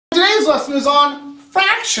lesson is on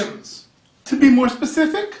fractions. To be more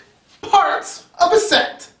specific, parts of a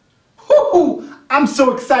set. Woohoo! I'm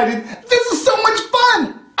so excited. This is so much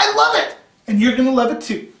fun. I love it. And you're going to love it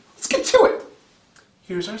too. Let's get to it.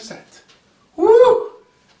 Here's our set. Woo!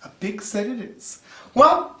 A big set it is.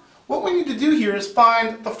 Well, what we need to do here is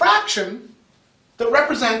find the fraction that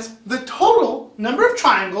represents the total number of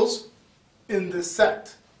triangles in this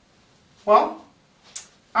set. Well,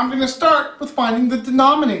 I'm going to start with finding the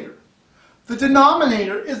denominator. The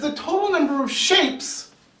denominator is the total number of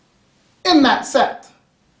shapes in that set.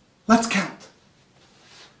 Let's count.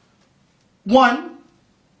 1,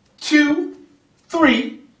 2,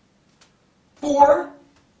 3, 4,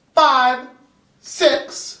 5,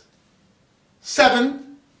 6,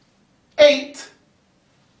 7, 8,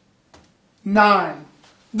 9.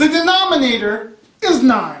 The denominator is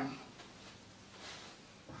 9.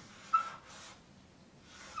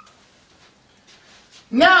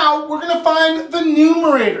 Now we're going to find the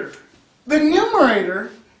numerator. The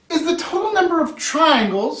numerator is the total number of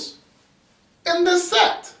triangles in this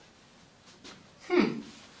set.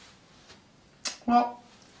 Well,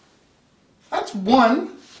 that's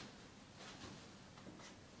 1,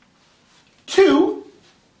 2,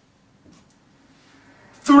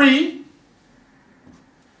 3,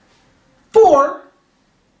 4,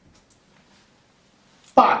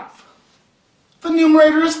 5. The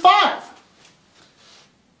numerator is 5.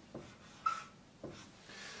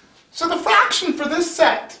 So the fraction for this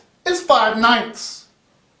set is 5/9.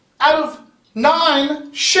 Out of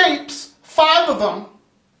 9 shapes, 5 of them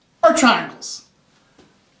are triangles.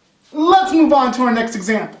 Let's move on to our next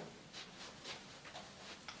example.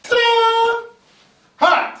 Ta-da!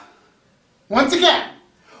 Alright, once again,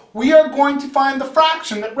 we are going to find the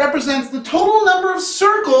fraction that represents the total number of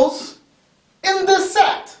circles in this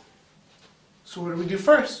set. So what do we do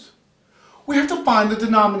first? We have to find the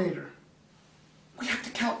denominator. We have to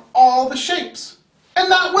count all the shapes, and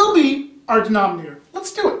that will be our denominator.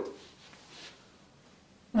 Let's do it.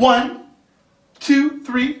 1, 2,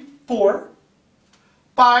 3, 4,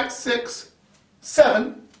 5, 6,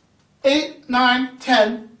 7, 8, 9,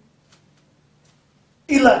 10,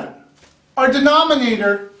 11. Our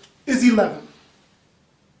denominator is 11.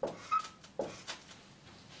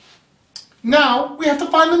 Now we have to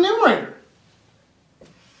find the numerator.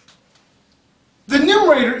 The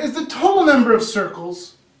numerator is the total number of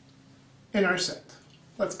circles in our set.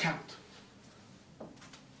 Let's count.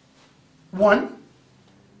 1,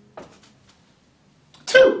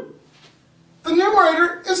 2. The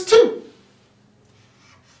numerator is 2.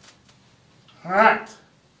 All right.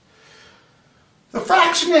 The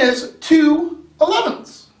fraction is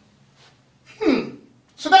 2/11.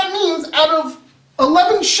 So that means out of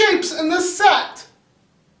 11 shapes in this set,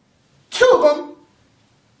 2 of them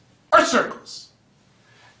are circles.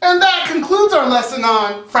 And that concludes our lesson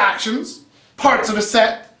on fractions, parts of a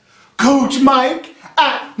set. Coach Mike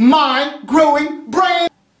at Mind Growing Brain.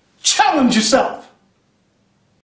 Challenge yourself.